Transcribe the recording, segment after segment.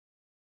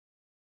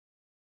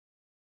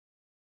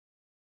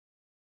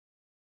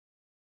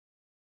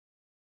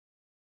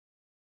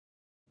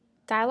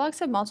Dialogs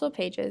have multiple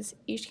pages,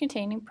 each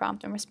containing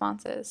prompt and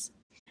responses.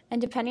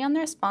 And depending on the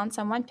response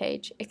on one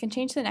page, it can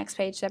change to the next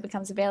page that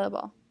becomes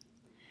available.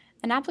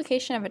 An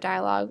application of a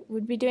dialog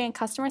would be doing a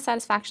customer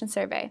satisfaction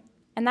survey,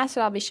 and that's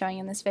what I'll be showing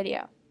in this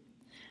video.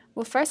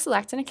 We'll first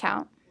select an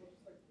account,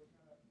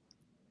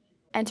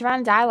 and to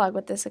run a dialog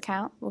with this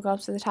account, we'll go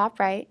up to the top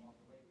right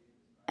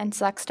and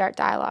select Start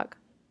Dialog.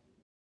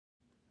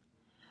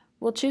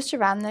 We'll choose to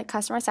run the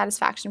customer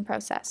satisfaction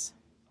process.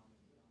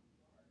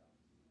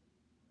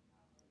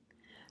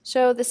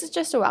 So this is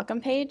just a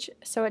welcome page,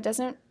 so it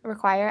doesn't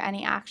require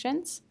any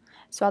actions,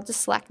 so I'll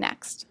just select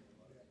Next.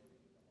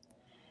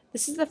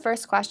 This is the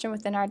first question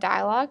within our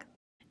dialog.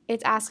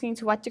 It's asking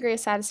to what degree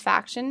of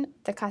satisfaction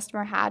the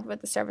customer had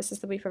with the services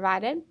that we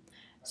provided.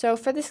 So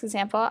for this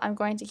example, I'm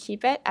going to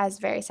keep it as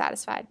very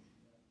satisfied.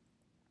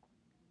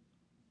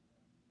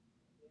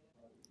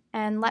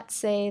 And let's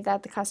say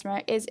that the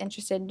customer is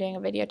interested in doing a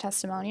video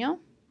testimonial.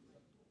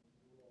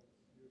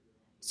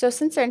 So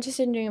since they're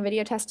interested in doing a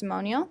video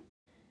testimonial,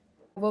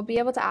 we'll be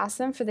able to ask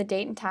them for the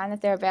date and time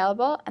that they're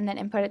available and then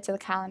input it to the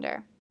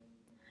calendar.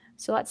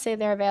 So let's say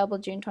they're available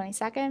June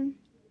 22nd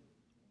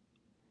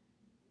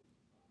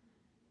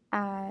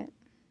at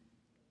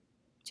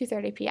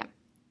 2:30 p.m.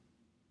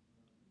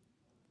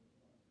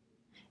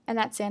 And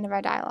that's the end of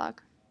our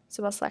dialog.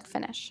 So we'll select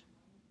Finish.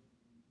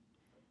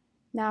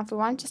 Now if we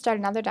want to start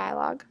another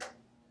dialog,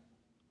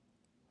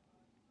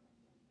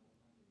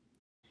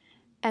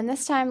 and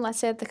this time let's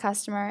say that the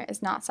customer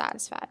is not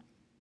satisfied.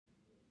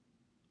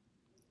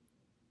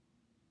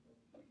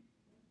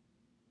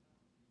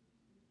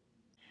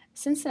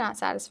 Since they're not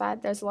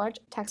satisfied, there's a large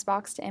text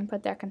box to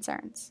input their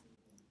concerns.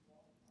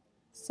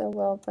 So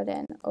we'll put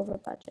in over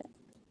budget.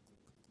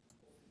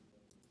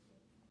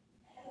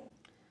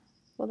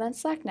 We'll then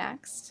select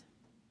Next.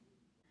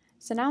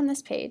 So now on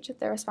this page,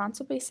 the response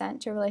will be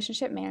sent to a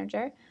relationship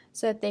manager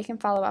so that they can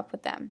follow up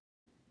with them.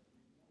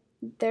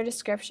 Their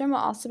description will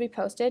also be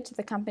posted to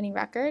the company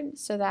record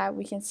so that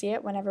we can see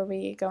it whenever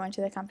we go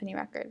into the company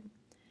record.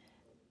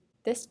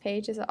 This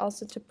page is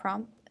also to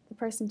prompt the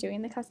person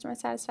doing the customer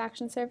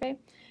satisfaction survey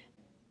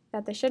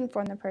that they should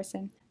inform the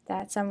person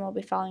that someone will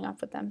be following up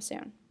with them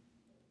soon.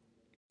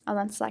 I'll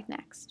then select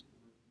Next.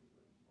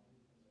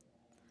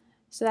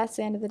 So that's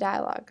the end of the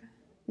dialog.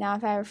 Now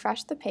if I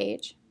refresh the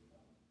page,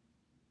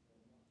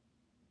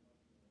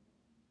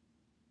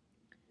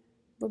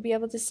 we'll be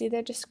able to see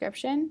their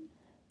description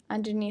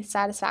underneath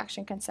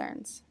satisfaction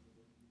concerns.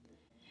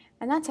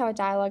 And that's how a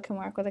dialog can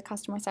work with a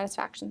customer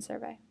satisfaction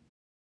survey.